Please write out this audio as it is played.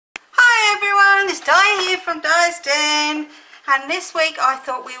It's Diane here from Diane's Den, and this week I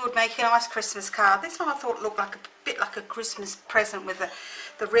thought we would make a nice Christmas card. This one I thought looked like a bit like a Christmas present with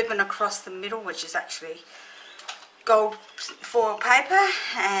the ribbon across the middle, which is actually gold foil paper,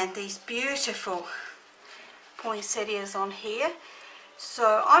 and these beautiful poinsettias on here.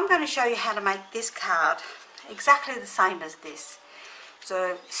 So I'm going to show you how to make this card exactly the same as this.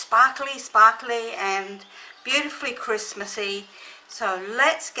 So sparkly and beautifully Christmassy. So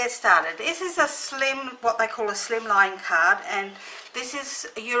let's get started. This is a what they call a slimline card, and this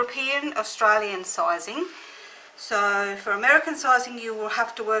is a European Australian sizing. So for American sizing you will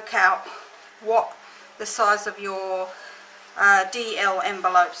have to work out what the size of your DL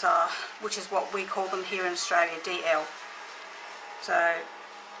envelopes are, which is what we call them here in Australia, DL. So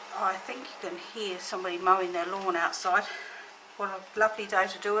I think you can hear somebody mowing their lawn outside. What a lovely day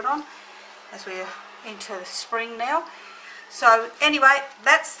to do it on, as we're into spring now. So anyway,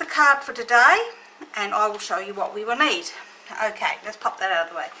 that's the card for today, and I will show you what we will need. Okay, let's pop that out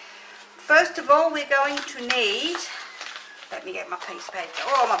of the way. First of all, we're going to need, let me get my piece of paper,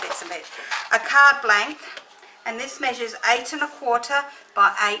 all my bits and bits, a card blank, and this measures 8 1/4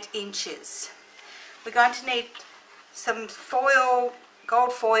 by 8 inches. We're going to need some foil,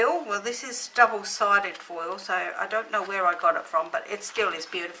 gold foil. Well, this is double-sided foil, so I don't know where I got it from, but it still is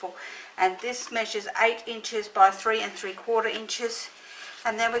beautiful. And this measures 8 inches by 3 3/4 inches.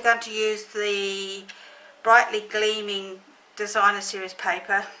 And then we're going to use the brightly gleaming designer series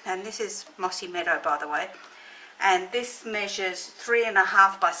paper, and this is Mossy Meadow, by the way. And this measures 3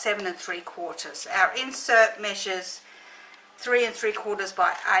 1/2 by 7 3/4. Our insert measures 3 3/4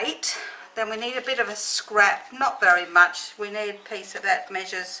 by 8. Then we need a bit of a scrap, not very much. We need a piece of that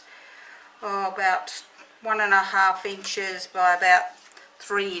measures about 1 1/2 inches by about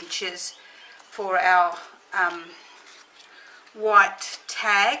 3 inches for our white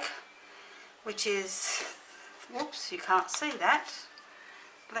tag, which is, whoops, you can't see that.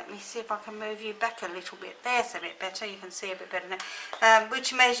 Let me see if I can move you back a little bit. There's a bit better, you can see a bit better now.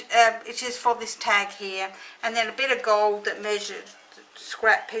 Which is for this tag here, and then a bit of gold that measures,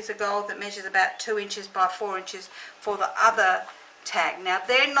 scrap piece of gold that measures about 2 inches by 4 inches for the other tag. Now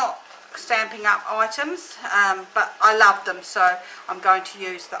they're not Stampin' Up items, but I love them, so I'm going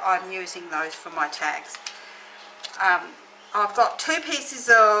to I'm using those for my tags. I've got 2 pieces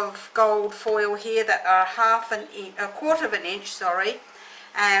of gold foil here that are a 1/4 of an inch, sorry,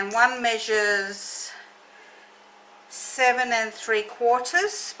 and one measures 7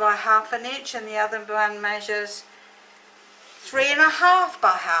 3/4 by 1/2 an inch, and the other one measures 3 1/2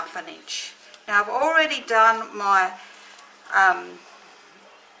 by 1/2 an inch. Now I've already done my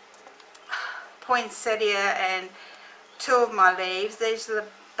poinsettia and 2 of my leaves. These are the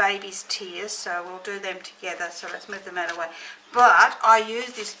baby's tears, so we'll do them together. So let's move them out of the way. But I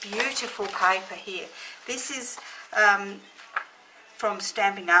use this beautiful paper here. This is from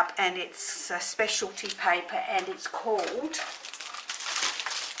Stampin' Up, and it's a specialty paper, and it's called,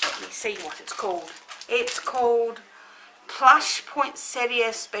 let me see what it's called. It's called Plush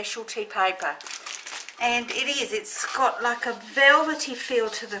Poinsettia Specialty Paper, and it's got like a velvety feel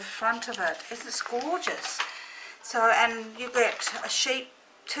to the front of it. It's gorgeous. So, and you get a sheet,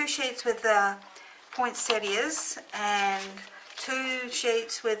 2 sheets with the poinsettias and 2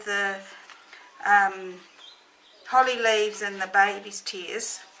 sheets with the holly leaves and the baby's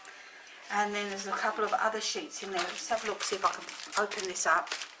tears, and then there's a couple of other sheets in there. Let's have a look, see if I can open this up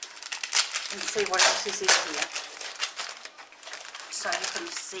and see what else is in here. So you can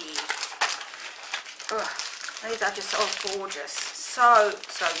see, these are just all gorgeous, so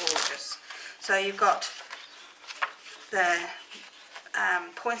gorgeous. So you've got the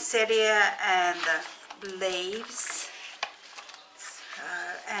poinsettia and the leaves,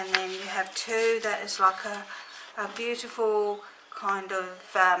 and then you have 2 that is like a beautiful kind of,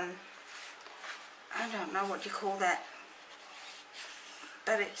 I don't know what you call that,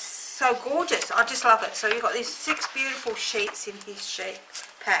 but it's so gorgeous. I just love it. So you've got these 6 beautiful sheets in his sheet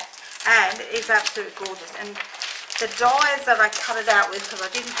pack, and it's absolutely gorgeous. And the dies that I cut it out with, because I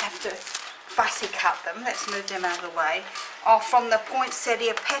didn't have to fussy cut them, let's move them out of the way, are from the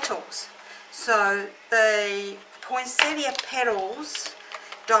poinsettia petals. So the poinsettia petals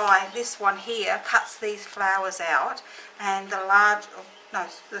die, this one here cuts these flowers out, and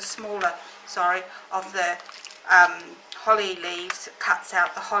the smaller, sorry, of the holly leaves cuts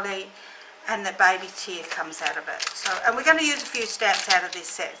out the holly, and the baby tear comes out of it. So, and we're going to use a few stamps out of this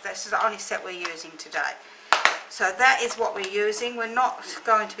set. This is the only set we're using today. So that is what we're using. We're not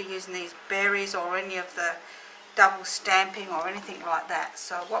going to be using these berries or any of the double stamping or anything like that.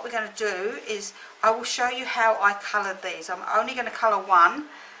 So what we're going to do is I will show you how I coloured these. I'm only going to colour one,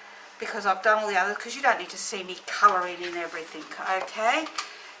 because I've done all the others, because you don't need to see me colouring in everything. Okay,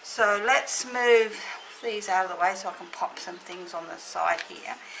 so let's move these out of the way so I can pop some things on the side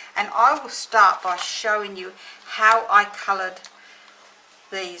here, and I will start by showing you how I coloured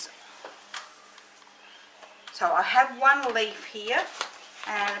these. So I have one leaf here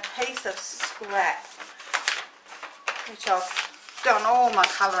and a piece of scrap which I've done all my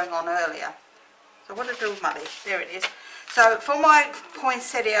colouring on earlier. So what did I do with my leaf? There it is. So for my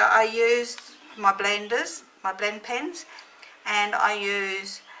poinsettia I used my blenders, my blend pens, and I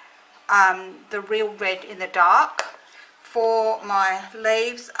use the real red in the dark. For my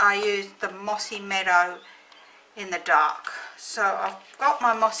leaves I used the Mossy Meadow in the dark. So I've got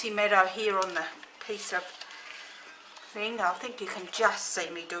my Mossy Meadow here on the piece of thing. I think you can just see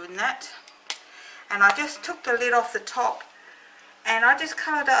me doing that. And I just took the lid off the top and I just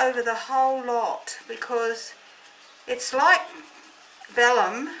coloured it over the whole lot, because it's like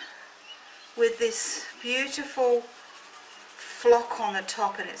vellum with this beautiful flock on the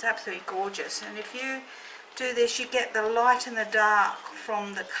top, and it's absolutely gorgeous. And if you do this, you get the light and the dark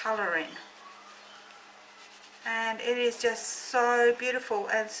from the colouring, and it is just so beautiful.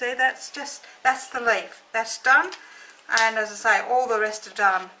 And see, that's the leaf, that's done. And as I say, all the rest are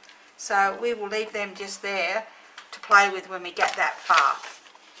done, so we will leave them just there to play with when we get that far.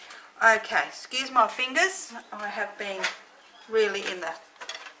 Okay, excuse my fingers, I have been really in the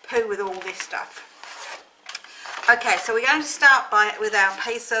poo with all this stuff. Okay, so we're going to start with our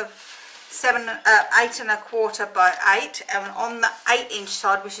piece of 8 1/4 by 8, and on the 8-inch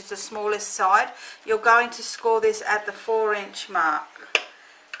side, which is the smallest side, you're going to score this at the 4-inch mark.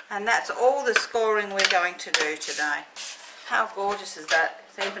 And that's all the scoring we're going to do today. How gorgeous is that?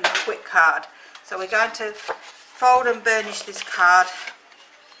 It's even a quick card. So we're going to fold and burnish this card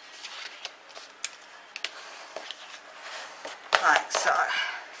like so.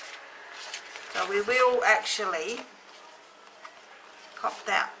 So we will actually pop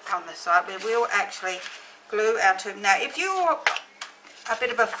that on the side. We will actually glue our two. Now if you're a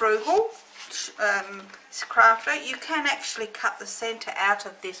bit of a frugal crafter, you can actually cut the centre out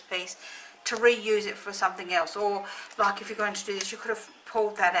of this piece to reuse it for something else, or like if you're going to do this, you could have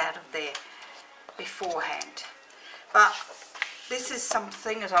pulled that out of there beforehand. But this is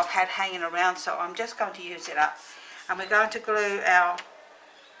something that I've had hanging around, so I'm just going to use it up, and we're going to glue our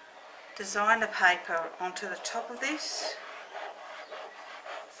designer paper onto the top of this.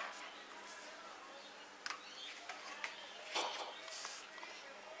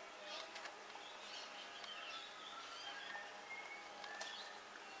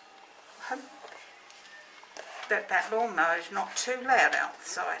 That lawnmower is not too loud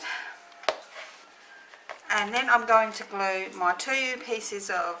outside. And then I'm going to glue my two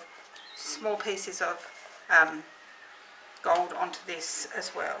small pieces of gold onto this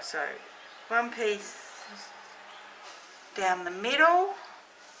as well. So one piece down the middle,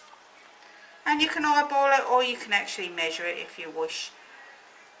 and you can eyeball it or you can actually measure it if you wish.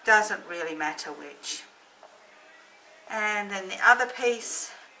 Doesn't really matter which. And then the other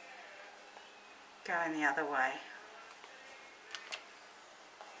piece going the other way.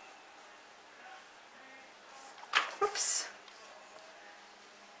 Whoops.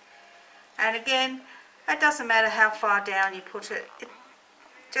 And again, it doesn't matter how far down you put it. It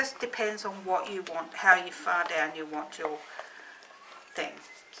just depends on what you want, how far down you want your thing.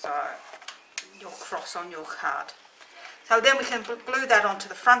 So your cross on your card. So then we can glue that onto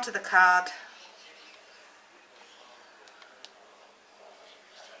the front of the card.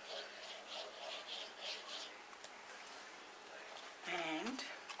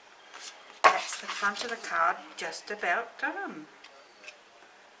 The front of the card just about done.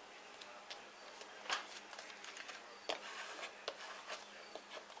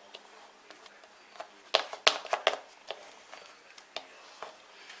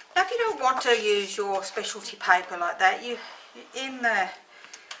 Now if you don't want to use your specialty paper like that, you in the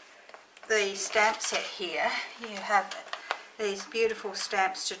stamp set here you have these beautiful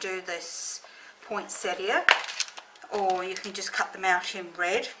stamps to do this poinsettia, or you can just cut them out in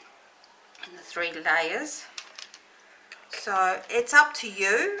red in the 3 layers. So it's up to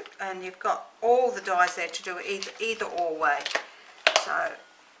you, and you've got all the dies there to do it either or way. So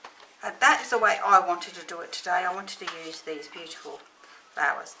that is the way I wanted to do it today. I wanted to use these beautiful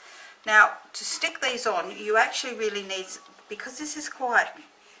flowers. Now to stick these on, you actually really need, because this is quite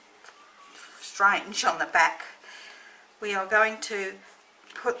strange on the back, we are going to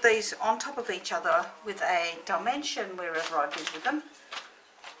put these on top of each other with a dimension wherever I did with them.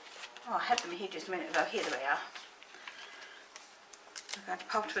 Oh, I had them here just a minute ago. Here they are. I'm going to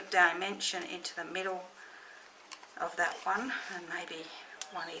pop a dimension into the middle of that one, and maybe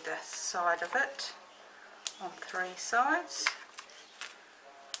one either side of it on 3 sides.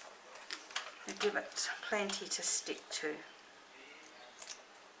 And give it plenty to stick to.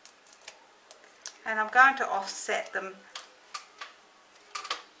 And I'm going to offset them,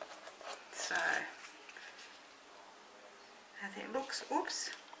 so as it looks,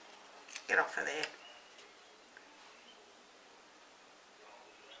 oops, get off of there.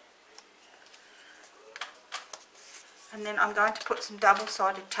 And then I'm going to put some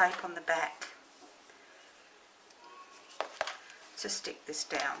double-sided tape on the back to stick this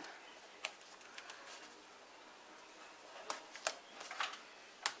down.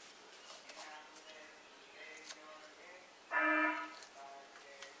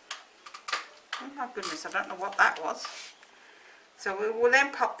 Oh my goodness, I don't know what that was. So we will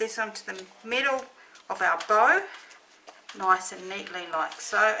then pop this onto the middle of our bow, nice and neatly like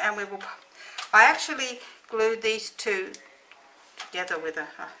so, and we will, I actually glued these two together with a,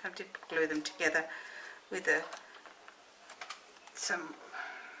 I did glue them together with some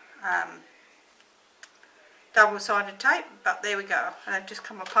double-sided tape, but there we go, and they've just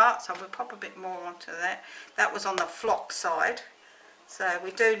come apart, so we'll pop a bit more onto that. That was on the flock side, so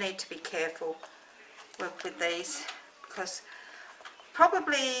we do need to be careful with these, because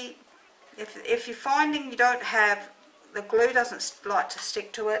probably if you're finding you don't have, the glue doesn't like to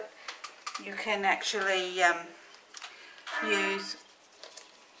stick to it, you can actually use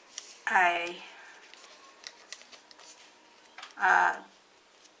a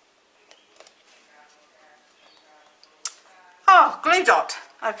glue dot.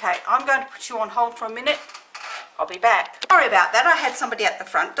 Okay, I'm going to put you on hold for a minute. I'll be back. Sorry about that, I had somebody at the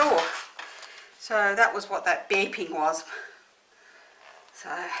front door. So that was what that beeping was. So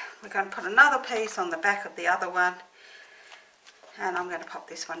we're going to put another piece on the back of the other one, and I'm going to pop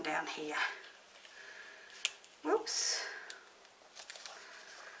this one down here. Whoops.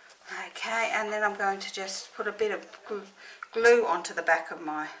 Okay, and then I'm going to just put a bit of glue onto the back of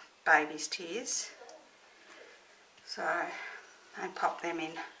my baby's tears. So, and pop them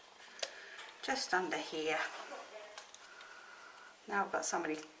in just under here. Now I've got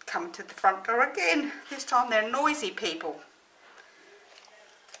somebody coming to the front door again. This time they're noisy people.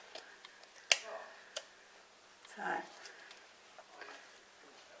 So,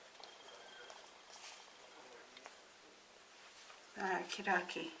 okie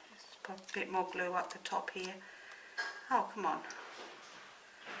dokie. Let's put a bit more glue up the top here. Oh, come on.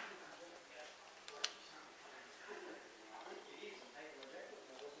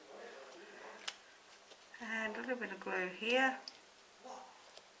 And a little bit of glue here.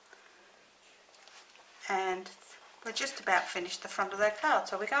 And we're just about finished the front of that card.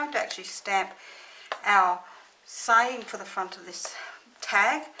 So we're going to actually stamp our saying for the front of this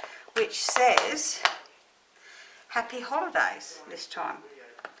tag, which says Happy Holidays this time.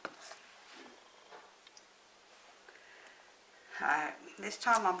 This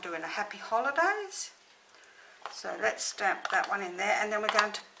time I'm doing a Happy Holidays. So let's stamp that one in there, and then we're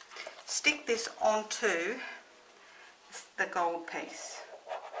going to stick this onto the gold piece.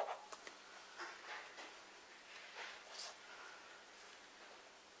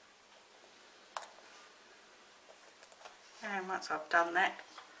 And once I've done that,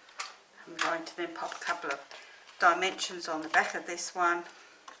 I'm going to then pop a couple of dimensions on the back of this one.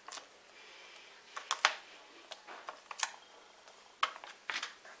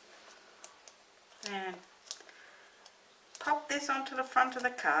 And pop this onto the front of the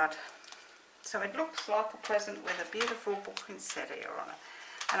card. So it looks like a present with a beautiful poinsettia on it.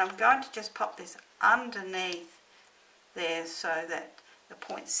 And I'm going to just pop this underneath there so that the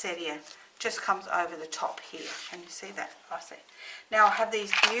poinsettia just comes over the top here. Can you see that? I see. Now I have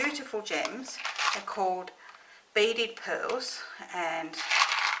these beautiful gems. They're called beaded pearls, and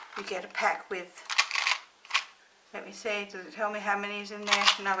you get a pack with, let me see, does it tell me how many is in there?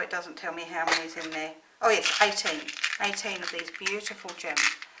 No, it doesn't tell me how many is in there. Oh yes, 18 of these beautiful gems.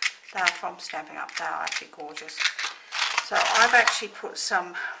 They are from Stampin' Up. They are actually gorgeous. So I've actually put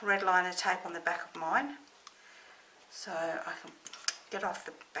some red liner tape on the back of mine, so I can get off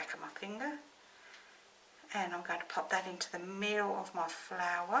the back of my finger, and I'm going to pop that into the middle of my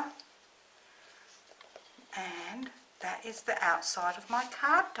flower, and that is the outside of my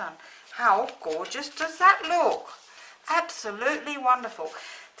card done. How gorgeous does that look? Absolutely wonderful.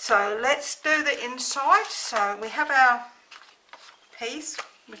 So let's do the inside. So we have our piece,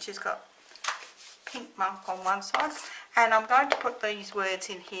 which has got pink mark on one side, and I'm going to put these words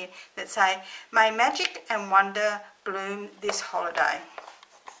in here that say, "May magic and wonder bloom this holiday."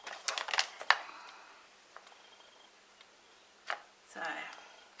 So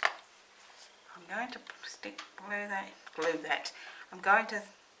I'm going to glue that. I'm going to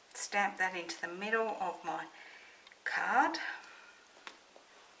stamp that into the middle of my card.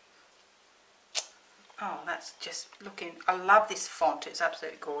 Oh, that's just looking, I love this font, it's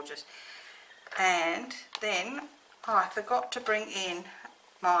absolutely gorgeous. And then, oh, I forgot to bring in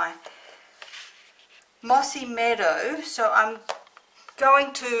my Mossy Meadow, so I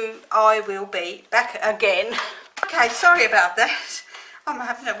will be back again. Okay, sorry about that. I'm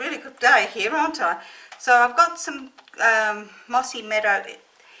having a really good day here, aren't I? So I've got some Mossy Meadow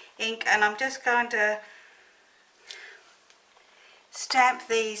ink, and I'm just going to stamp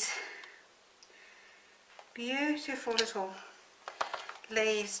these beautiful little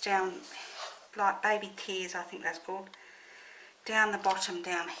leaves down, like baby tears, I think that's called, down the bottom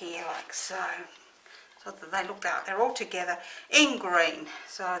down here, like so that they look like they're all together in green.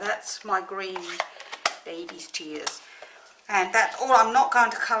 So that's my green baby's tears. And that's all. I'm not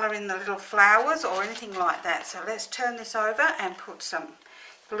going to colour in the little flowers or anything like that. So let's turn this over and put some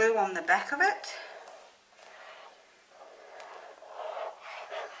glue on the back of it.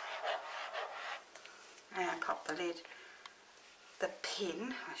 And pop the lid, the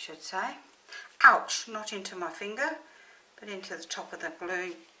pin I should say, ouch, not into my finger but into the top of the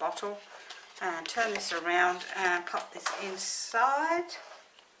glue bottle, and turn this around and pop this inside.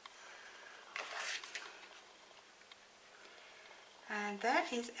 And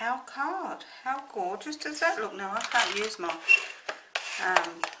that is our card. How gorgeous does that look? Now I can't use my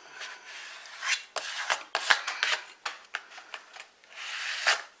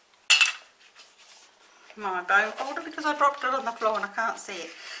my bone folder because I dropped it on the floor and I can't see it.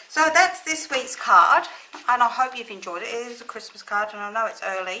 So that's this week's card, and I hope you've enjoyed it. It is a Christmas card, and I know it's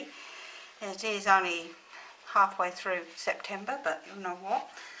early. It is only halfway through September, but you know what?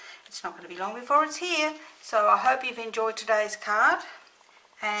 It's not going to be long before it's here. So I hope you've enjoyed today's card,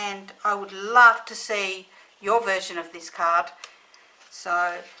 and I would love to see your version of this card.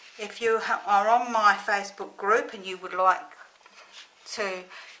 So if you are on my Facebook group and you would like to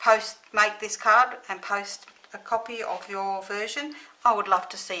make this card and post a copy of your version, I would love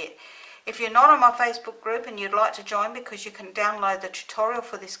to see it. If you're not on my Facebook group and you'd like to join, because you can download the tutorial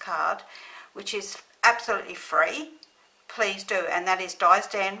for this card, which is absolutely free, please do. And that is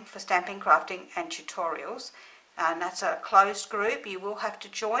Diane for Stamping, Crafting and Tutorials, and that's a closed group. You will have to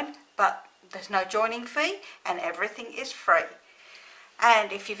join, but there's no joining fee and everything is free.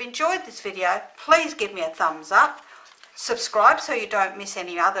 And if you've enjoyed this video, please give me a thumbs up, subscribe so you don't miss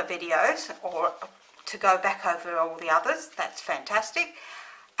any other videos, or to go back over all the others. That's fantastic.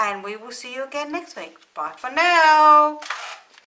 And we will see you again next week. Bye for now.